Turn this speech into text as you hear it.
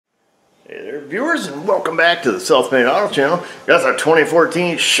viewers, and welcome back to the Self-Made Auto Channel. That's our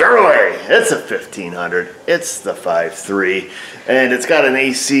 2014 Chevrolet. It's a 1500. It's the 5.3, and it's got an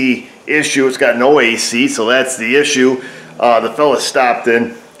AC issue. It's got no AC, so that's the issue. The fella stopped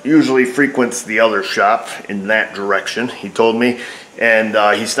in, usually frequents the other shop in that direction, he told me, and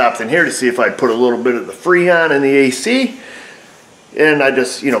he stopped in here to see if I'd put a little bit of the Freon in the AC. And I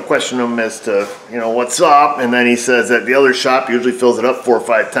just, questioned him as to, what's up. And then he says that the other shop usually fills it up 4 or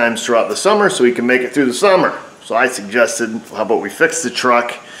 5 times throughout the summer so he can make it through the summer. So I suggested, how about we fix the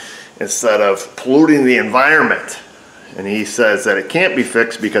truck instead of polluting the environment? And he says that it can't be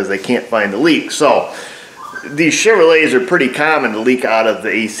fixed because they can't find the leak. So these Chevrolets are pretty common to leak out of the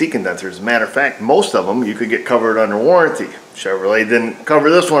AC condensers. As a matter of fact, most of them you could get covered under warranty. Chevrolet didn't cover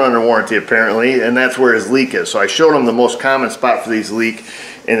this one under warranty apparently, and that's where his leak is. So I showed him the most common spot for these leak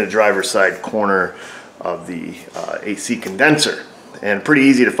in the driver's side corner of the AC condenser. And pretty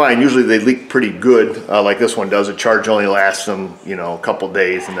easy to find. Usually they leak pretty good, like this one does. A charge only lasts him, a couple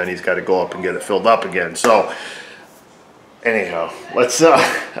days, and then he's got to go up and get it filled up again. So anyhow, let's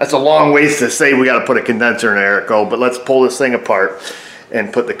that's a long ways to say we got to put a condenser in an Airco, but let's pull this thing apart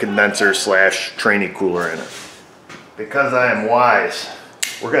and put the condenser slash trainee cooler in it. Because I am wise,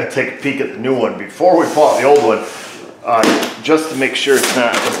 we're going to take a peek at the new one before we pull out the old one, just to make sure it's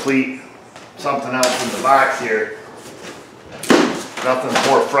not complete something else in the box here. Nothing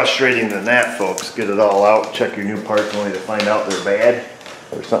more frustrating than that, folks. Get it all out, check your new parts only to find out they're bad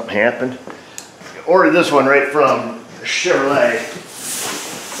or something happened. Ordered this one right from Chevrolet.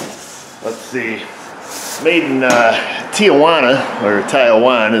 Let's see, made in Tijuana, or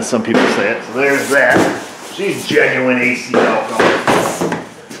Taiwan as some people say it. So there's that. She's genuine AC alcohol.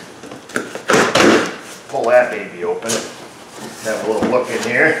 Pull that baby open. Have a little look in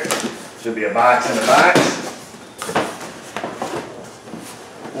here. Should be a box in a box.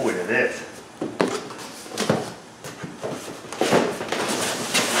 Ooh, look at this.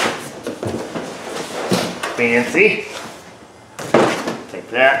 Fancy. Take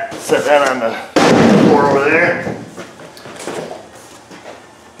that, set that on the floor over there.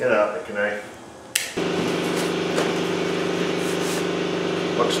 Get out there, can I?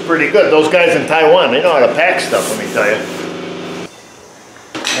 Looks pretty good. Those guys in Taiwan, they know how to pack stuff, let me tell you.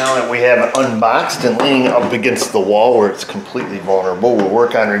 Now that we have it unboxed and leaning up against the wall where it's completely vulnerable, we'll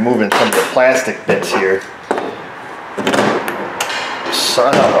work on removing some of the plastic bits here.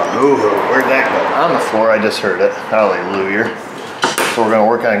 Son of a hoo-hoo, where'd that go? On the floor, I just heard it. Hallelujah. So we're going to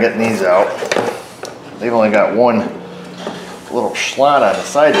work on getting these out. They've only got one little slot on the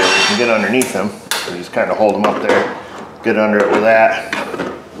side there where you can get underneath them. So you just kind of hold them up there, get under it with that,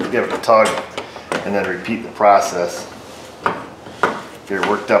 give it a tug, and then repeat the process. Get it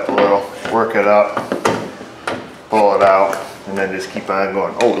worked up a little, work it up, pull it out, and then just keep on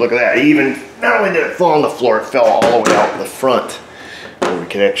going. Oh, look at that. Even, not only did it fall on the floor, it fell all the way out the front where we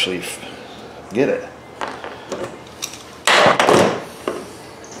could actually get it.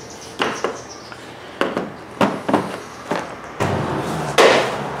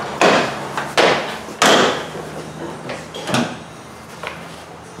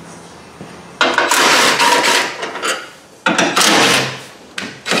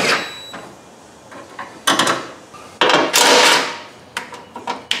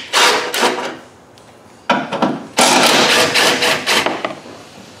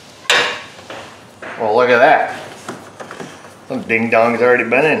 Well, look at that. Some ding-dong's already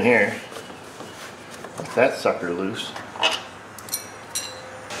been in here. Let that sucker loose.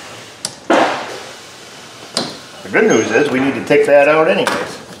 The good news is we need to take that out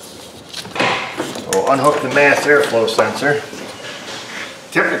anyways. So we'll unhook the mass airflow sensor.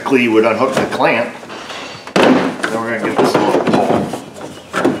 Typically you would unhook the clamp. Then we're going to give this a little pull.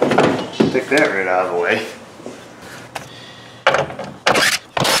 Take that right out of the way.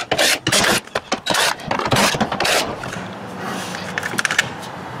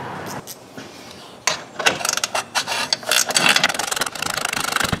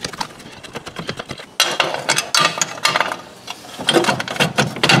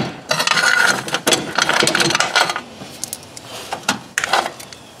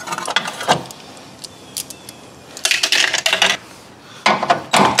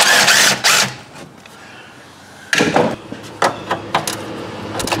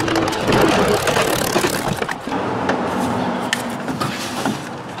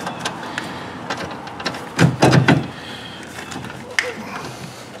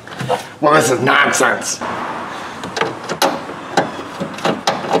 Well, this is nonsense.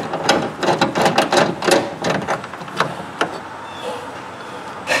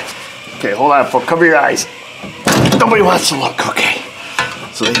 Okay, hold on, folks. Cover your eyes. Nobody wants to look, okay?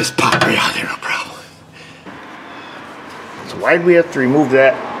 So they just pop right out there, no problem. So why'd we have to remove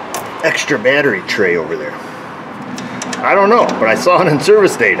that extra battery tray over there? I don't know, but I saw it in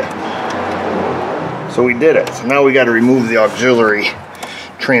service data. So we did it. So now we got to remove the auxiliary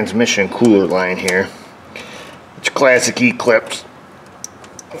transmission cooler line here. It's classic E-clips.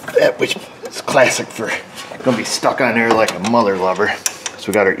 That which is classic for gonna be stuck on there like a mother lover. So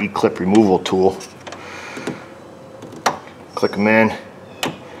we got our E-clip removal tool. Click them in,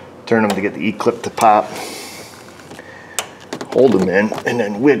 turn them to get the E-clip to pop. Hold them in and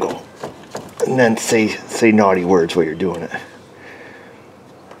then wiggle. And then say naughty words while you're doing it.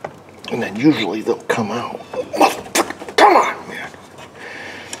 And then usually they'll come out. Come on, man.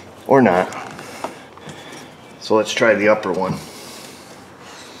 Or not. So let's try the upper one.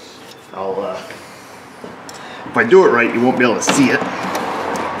 If I do it right, you won't be able to see it,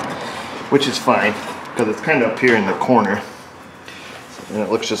 which is fine because it's kind of up here in the corner, and it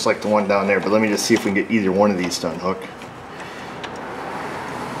looks just like the one down there. But let me just see if we can get either one of these to unhook.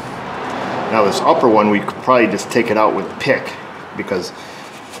 Now this upper one, we could probably just take it out with a pick because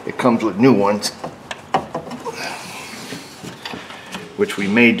it comes with new ones, which we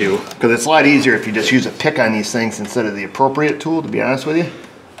may do because it's a lot easier if you just use a pick on these things instead of the appropriate tool, to be honest with you.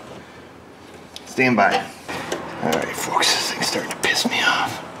 Stand by. Alright folks, this thing's starting to piss me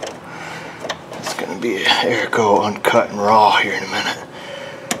off. It's going to be Erico uncut and raw here in a minute.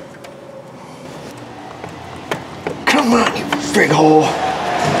 Come on, you frig hole.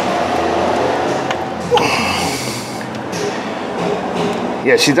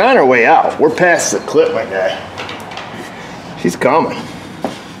 Yeah, she's on her way out. We're past the clip, my guy. She's coming. I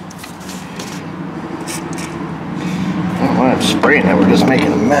don't know why I'm spraying that. We're just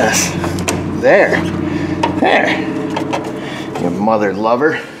making a mess. There. You mother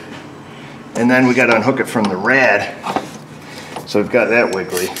lover. And then we got to unhook it from the rad. So we've got that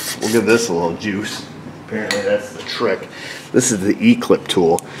wiggly. We'll give this a little juice. Apparently that's the trick. This is the E-clip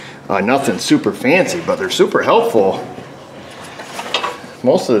tool. Nothing super fancy, but they're super helpful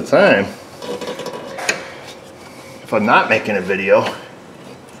most of the time. If I'm not making a video,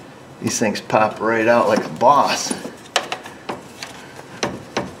 these things pop right out like a boss.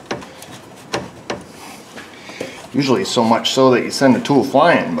 Usually so much so that you send the tool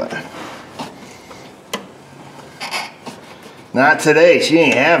flying, but not today. She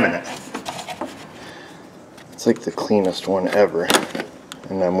ain't having it. It's like the cleanest one ever.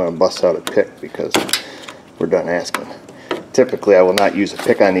 And I'm going to bust out a pick because we're done asking. Typically I will not use a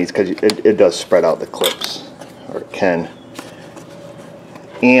pick on these because it does spread out the clips, or it can.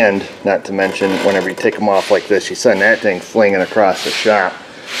 And not to mention, whenever you take them off like this, you send that thing flinging across the shop.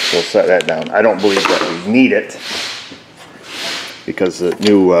 We'll set that down. I don't believe that we need it because the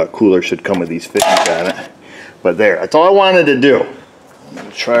new cooler should come with these fittings on it. But there, that's all I wanted to do. I'm going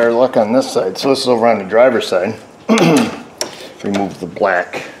to try our luck on this side. So this is over on the driver's side. Remove the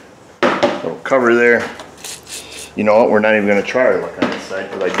black little cover there. You know what, we're not even going to try our luck on this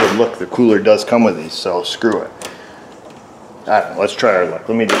side because I did look, the cooler does come with these, so screw it. Alright, let's try our luck.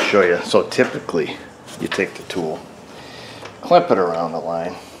 Let me just show you. So typically, you take the tool, clamp it around the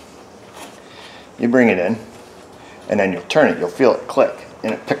line, you bring it in, and then you'll turn it, you'll feel it click,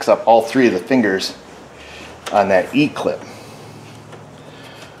 and it picks up all three of the fingers on that E-clip.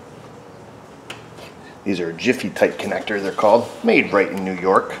 These are a Jiffy type connector, they're called, made right in New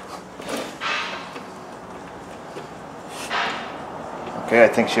York. Okay, I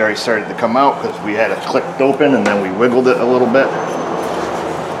think she already started to come out because we had it clicked open and then we wiggled it a little bit.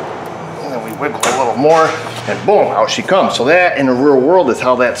 And then we wiggled a little more and boom, out she comes. So that in the real world is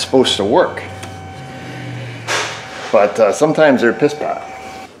how that's supposed to work. But sometimes they're a piss pot.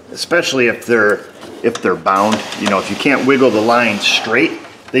 Especially if they're bound. You know, if you can't wiggle the line straight,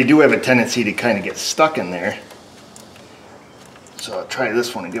 they do have a tendency to kind of get stuck in there. So I'll try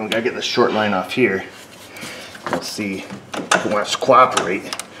this one again. We gotta get the short line off here. Let's see if it wants to cooperate,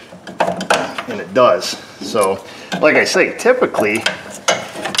 and it does. So, like I say, typically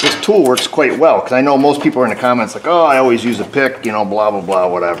this tool works quite well because I know most people are in the comments like, oh, I always use a pick, you know, blah blah blah,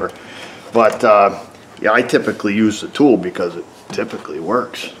 whatever. But yeah, I typically use the tool because it typically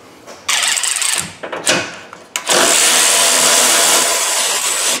works.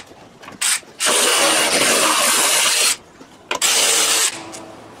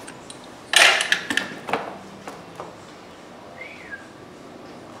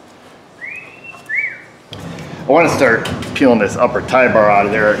 I want to start peeling this upper tie bar out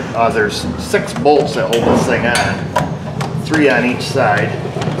of there. There's 6 bolts that hold this thing on, 3 on each side.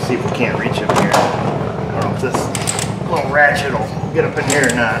 Let's see if we can't reach them here. I don't know if this little ratchet will get up in here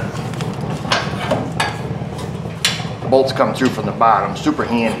or not. bolts come through from the bottom. Super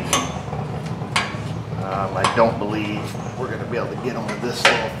handy. I don't believe we're going to be able to get them with this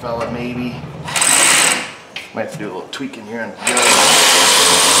little fella, maybe. Might have to do a little tweaking here on the gun.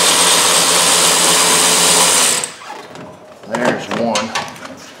 There's one.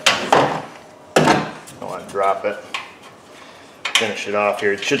 Don't want to drop it. Finish it off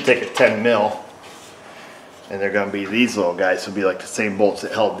here. It should take a 10 mil. And they're going to be these little guys. So it'll be like the same bolts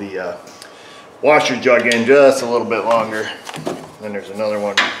that held the washer jug in just a little bit longer. Then there's another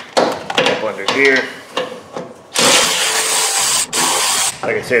one up under here.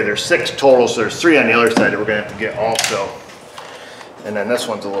 Like I say, there's 6 total, so there's 3 on the other side that we're going to have to get also. And then this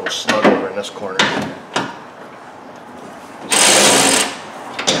one's a little snug over in this corner.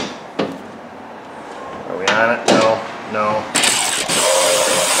 Are we on it? No. No.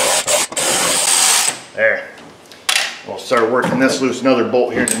 There. We'll start working this loose. Another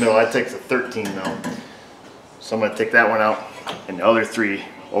bolt here in the middle. That takes a 13 mil. So I'm going to take that one out and the other 3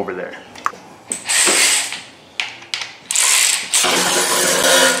 over there.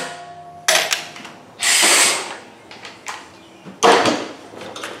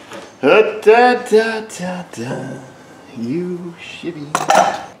 You Chevy.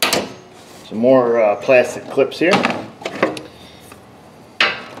 Some more plastic clips here.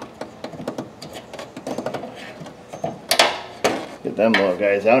 Get them little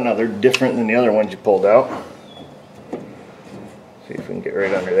guys out. Now they're different than the other ones you pulled out. See if we can get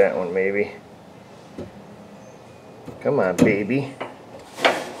right under that one maybe. Come on, baby.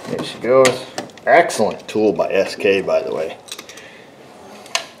 There she goes. Excellent tool by SK, by the way.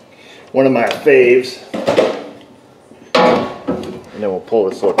 One of my faves. And then we'll pull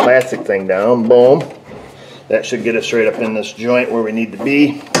this little plastic thing down. Boom. That should get us right up in this joint where we need to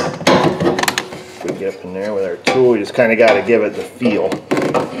be. If we get up in there with our tool, you just kind of got to give it the feel.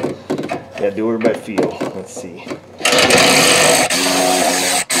 Got to do her by feel. Let's see.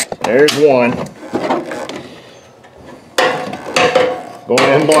 There's one.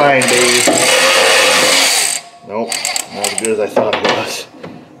 Going in blind, baby. Nope, not as good as I thought it was.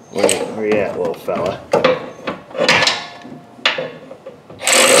 Where you at, little fella?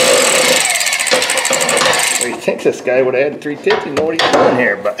 Well, you think this guy would have had 350 and know what he's doing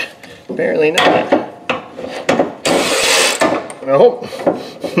here, but apparently not. Nope.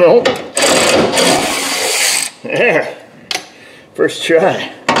 Nope. There. First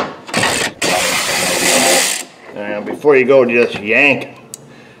try. Now, before you go, just yank it.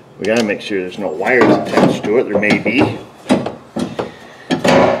 We gotta make sure there's no wires attached to it. There may be.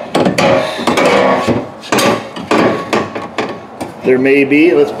 There may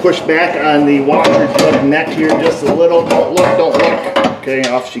be. Let's push back on the washer jug neck here just a little. Don't look, don't look. Okay,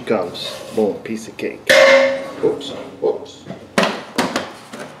 off she comes. Boom, piece of cake. Oops, oops.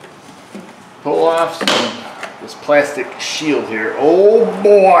 Pull off this plastic shield here. Oh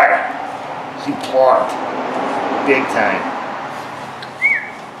boy! She plucked. Big time.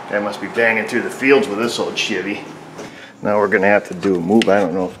 That must be banging through the fields with this old Chevy. Now we're going to have to do a move. I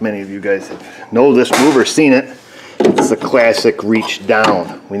don't know if many of you guys know this move or seen it. It's a classic reach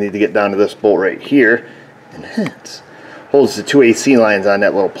down. We need to get down to this bolt right here. And it holds the 2 AC lines on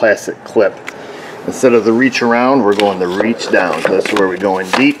that little plastic clip. Instead of the reach around, we're going the reach down. So that's where we're going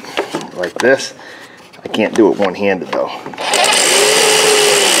deep, like this. I can't do it one-handed though. Maybe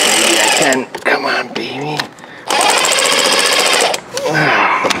I can. Come on, baby.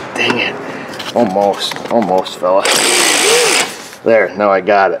 Oh, dang it. Almost, fella. There, now I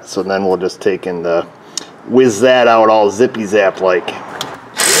got it. So then we'll just take and whiz that out all zippy zap like.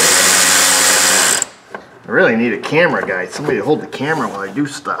 I really need a camera, guys. Somebody to hold the camera while I do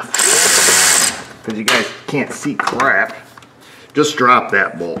stuff. Because you guys can't see crap. Just drop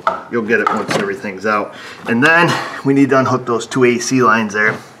that bolt. You'll get it once everything's out. And then we need to unhook those 2 AC lines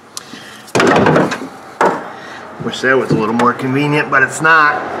there. Wish that was a little more convenient, but it's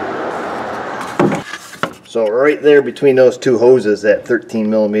not. So right there between those 2 hoses, that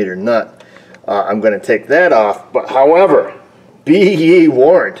 13mm nut, I'm going to take that off. But however, be ye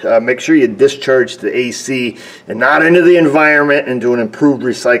warned, make sure you discharge the AC and not into the environment, into an improved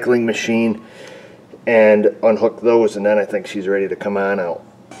recycling machine, and unhook those, and then I think she's ready to come on out.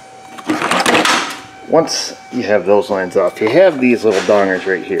 Once you have those lines off, you have these little dongers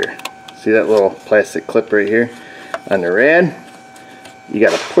right here. See that little plastic clip right here on the rad? You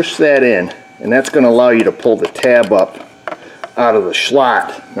got to push that in, and that's going to allow you to pull the tab up out of the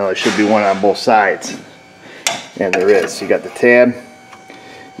slot. Now there should be one on both sides, and there is. So you got the tab,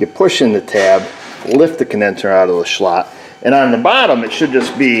 you push in the tab, lift the condenser out of the slot, and on the bottom it should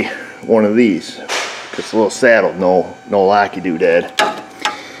just be one of these. Just a little saddle, no locky doodad.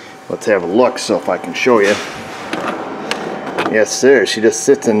 Let's have a look, so if I can show you. Yes, sir. She just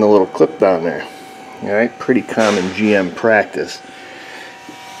sits in the little clip down there. All right, pretty common GM practice.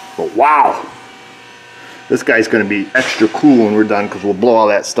 But wow, this guy's going to be extra cool when we're done because we'll blow all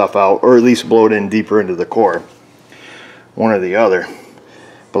that stuff out, or at least blow it in deeper into the core. One or the other.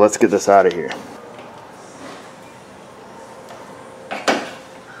 But let's get this out of here.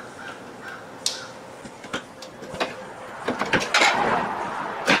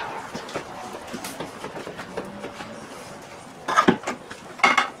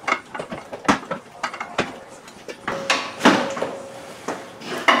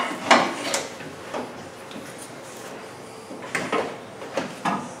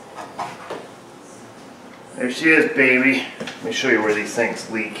 There she is, baby. Let me show you where these things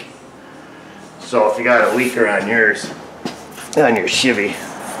leak. So if you got a leaker on yours, on your Chevy,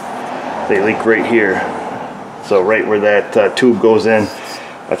 they leak right here. So right where that tube goes in,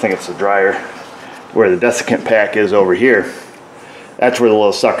 I think it's the dryer, where the desiccant pack is over here, that's where the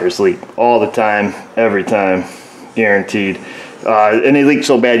little suckers leak. All the time, every time, guaranteed. And they leak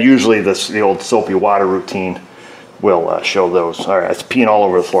so bad, usually the old soapy water routine will show those. All right, it's peeing all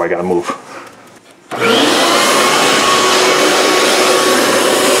over the floor, I gotta move.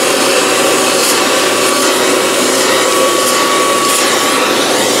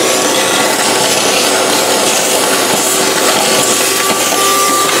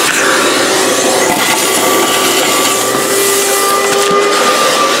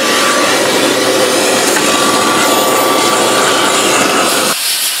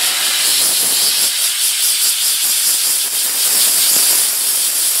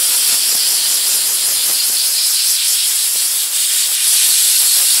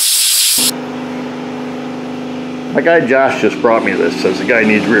 My guy Josh just brought me this, says the guy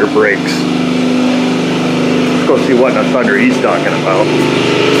needs rear brakes. Let's go see what in the thunder he's talking about.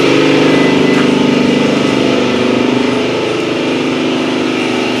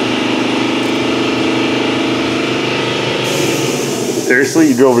 Seriously,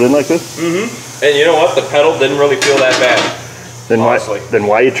 you drove it in like this? Mm-hmm. And you know what? The pedal didn't really feel that bad. Then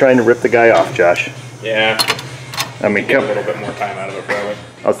why are you trying to rip the guy off, Josh? Yeah. I mean, get a little bit more time out of it, probably.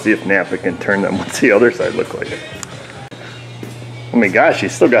 I'll see if Napa can turn them. What's the other side look like? I mean, gosh, you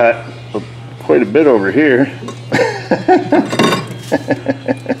still got quite a bit over here.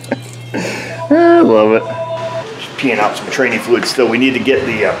 I love it. Just peeing out some training fluid still. We need to get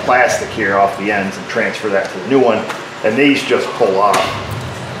the plastic here off the ends and transfer that to the new one. And these just pull off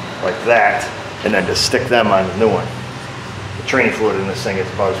like that, and then just stick them on the new one. The training fluid in this thing is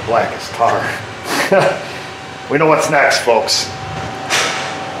about as black as tar. We know what's next, folks.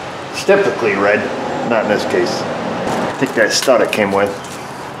 It's typically red, not in this case. Take that stud it came with.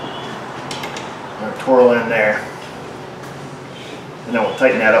 I'm gonna twirl in there. And then we'll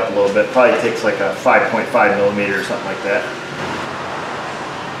tighten that up a little bit. Probably takes like a 5.5 millimeter or something like that.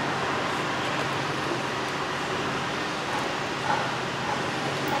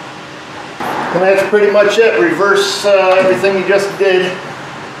 And that's pretty much it. Reverse everything you just did.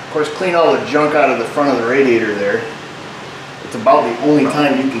 Of course, clean all the junk out of the front of the radiator there. It's about the only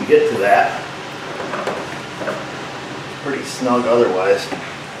time you can get to that. Pretty snug otherwise.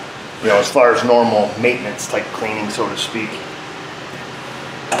 You know, as far as normal maintenance type cleaning, so to speak.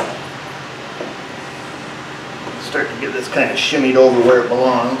 Start to get this kind of shimmied over where it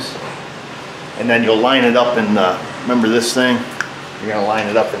belongs. And then you'll line it up in the, remember this thing? You're gonna line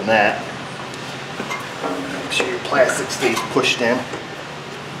it up in that. Make sure your plastic stays pushed in.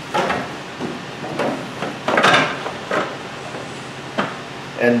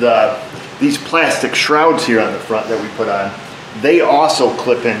 And these plastic shrouds here on the front that we put on, they also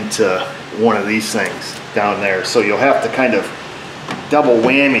clip into one of these things down there. So you'll have to kind of double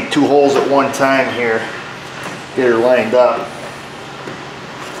whammy, 2 holes at one time here, get her lined up.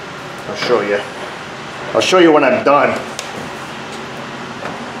 I'll show you. I'll show you when I'm done.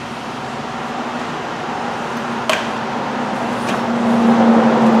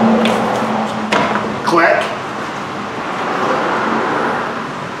 Click.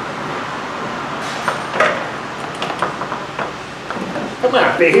 Come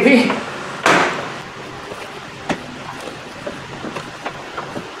on, baby.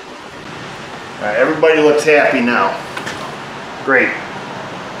 All right, everybody looks happy now. Great.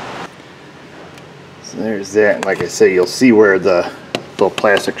 So there's that. And like I say, you'll see where the little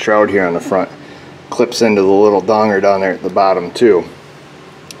plastic shroud here on the front clips into the little donger down there at the bottom too.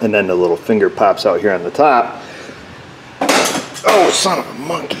 And then the little finger pops out here on the top. Oh, son of a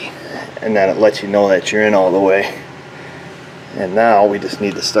monkey. And then it lets you know that you're in all the way. And now we just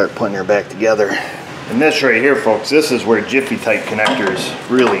need to start putting her back together. And this right here, folks, this is where Jiffy type connectors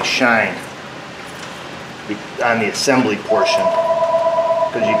really shine. on the assembly portion,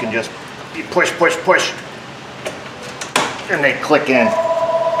 because you can just push, push, push, and they click in.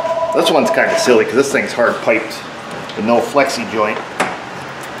 This one's kind of silly because this thing's hard piped with no flexi joint.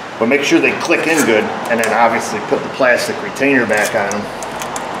 But make sure they click in good, and then obviously put the plastic retainer back on them.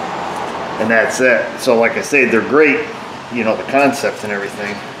 And that's it. So like I say, they're great, you know, the concept and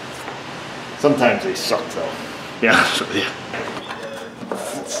everything. Sometimes they suck though. Yeah, so yeah.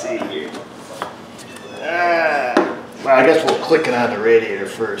 Let's see here. Well, I guess we'll click it on the radiator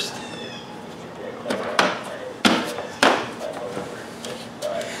first.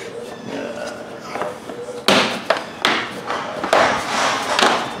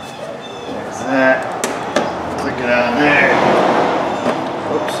 Click it on there.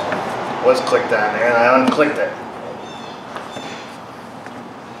 Oops. Was clicked on there and I unclicked it.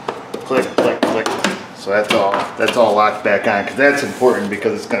 Click, click, click. So that's all locked back on, because that's important,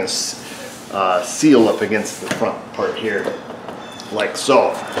 because it's going to seal up against the front part here, like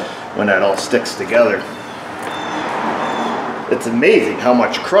so, when that all sticks together. It's amazing how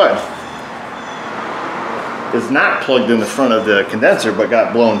much crud is not plugged in the front of the condenser but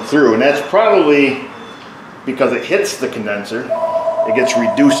got blown through, and that's probably because it hits the condenser, it gets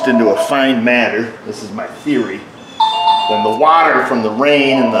reduced into a fine matter. This is my theory. Then the water from the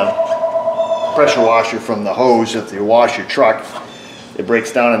rain and the pressure washer from the hose, if you wash your truck, it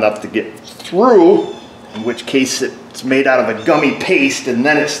breaks down enough to get through, in which case it's made out of a gummy paste, and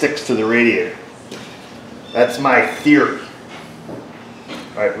then it sticks to the radiator. That's my theory.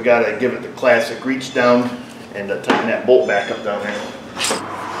 All right, we gotta give it the classic reach down and tighten that bolt back up down there.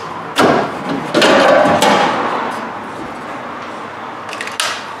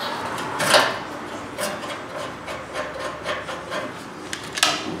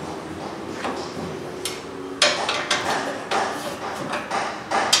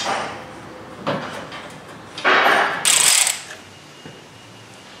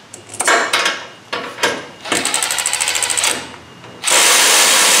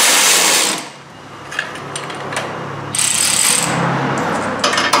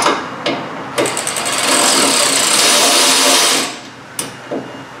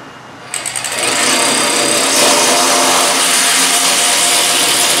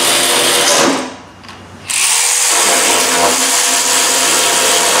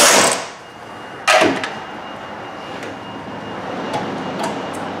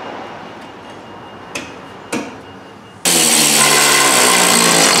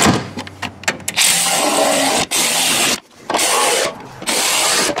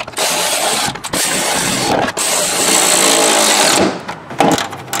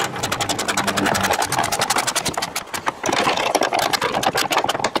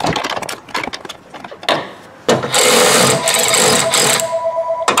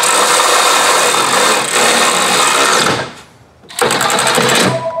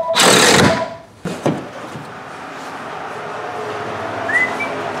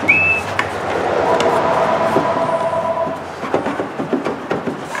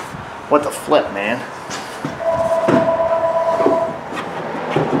 What the flip, man?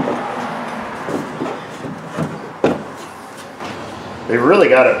 They really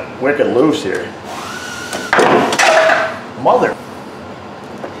got it wicked loose here. Mother.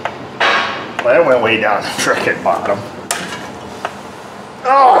 Well, that went way down the frickin' bottom.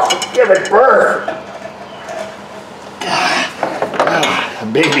 Oh, give it birth. The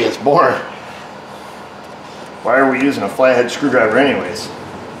baby is born. Why are we using a flathead screwdriver anyways?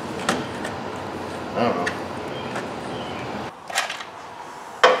 I don't know.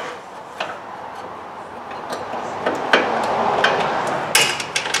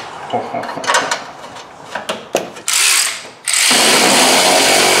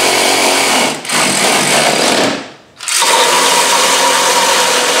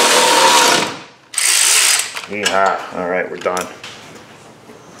 Yeehaw. All right, we're done.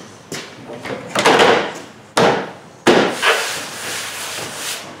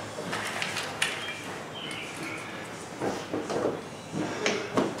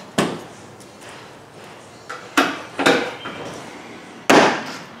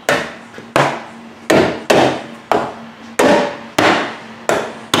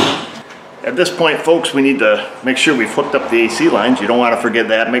 At this point, folks, we need to make sure we've hooked up the AC lines. You don't want to forget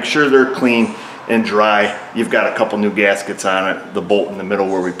that. Make sure they're clean and dry. You've got a couple new gaskets on it, the bolt in the middle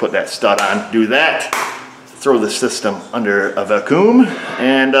where we put that stud on. Do that. Throw the system under a vacuum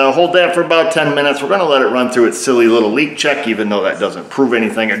and hold that for about 10 minutes. We're going to let it run through its silly little leak check, even though that doesn't prove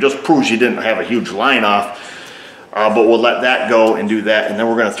anything. It just proves you didn't have a huge line off. But we'll let that go and do that, and then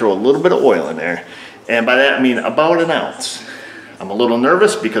we're going to throw a little bit of oil in there. And by that I mean about an ounce. I'm a little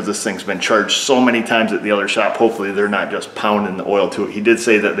nervous because this thing's been charged so many times at the other shop. Hopefully they're not just pounding the oil to it. He did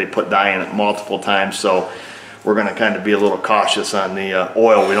say that they put dye in it multiple times, so we're gonna kind of be a little cautious on the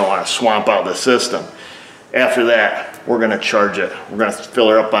oil. We don't want to swamp out the system. After that, we're gonna charge it. We're gonna fill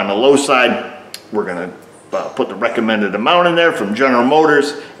her up on the low side. We're gonna put the recommended amount in there from General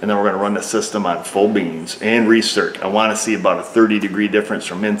Motors, and then we're gonna run the system on full beans and recirc. I wanna see about a 30-degree difference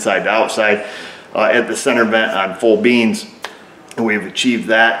from inside to outside at the center vent on full beans, and we've achieved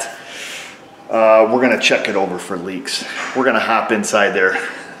that. We're gonna check it over for leaks. We're gonna hop inside there,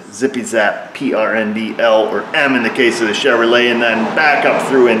 zippy zap, PRNDL or M in the case of the Chevrolet, and then back up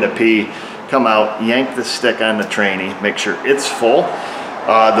through into P, come out, yank the stick on the tranny, make sure it's full.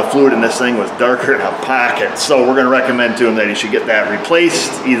 The fluid in this thing was darker than a pocket, so we're gonna recommend to him that he should get that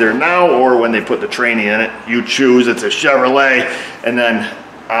replaced either now or when they put the tranny in it. You choose, it's a Chevrolet. And then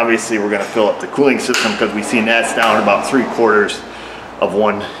obviously we're gonna fill up the cooling system because we've seen that's down about 3/4 of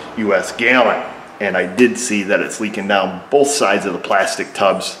 1 US gallon. And I did see that it's leaking down both sides of the plastic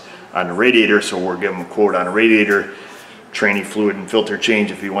tubs on the radiator, so we'll give him a quote on a radiator, tranny fluid and filter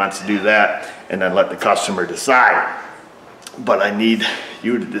change if he wants to do that, and then let the customer decide. But I need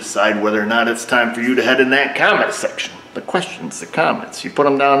you to decide whether or not it's time for you to head in that comment section. The questions, the comments, you put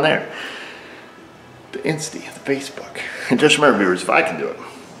them down there. The Insta, the Facebook. And just remember, viewers, if I can do it,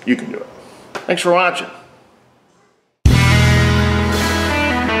 you can do it. Thanks for watching.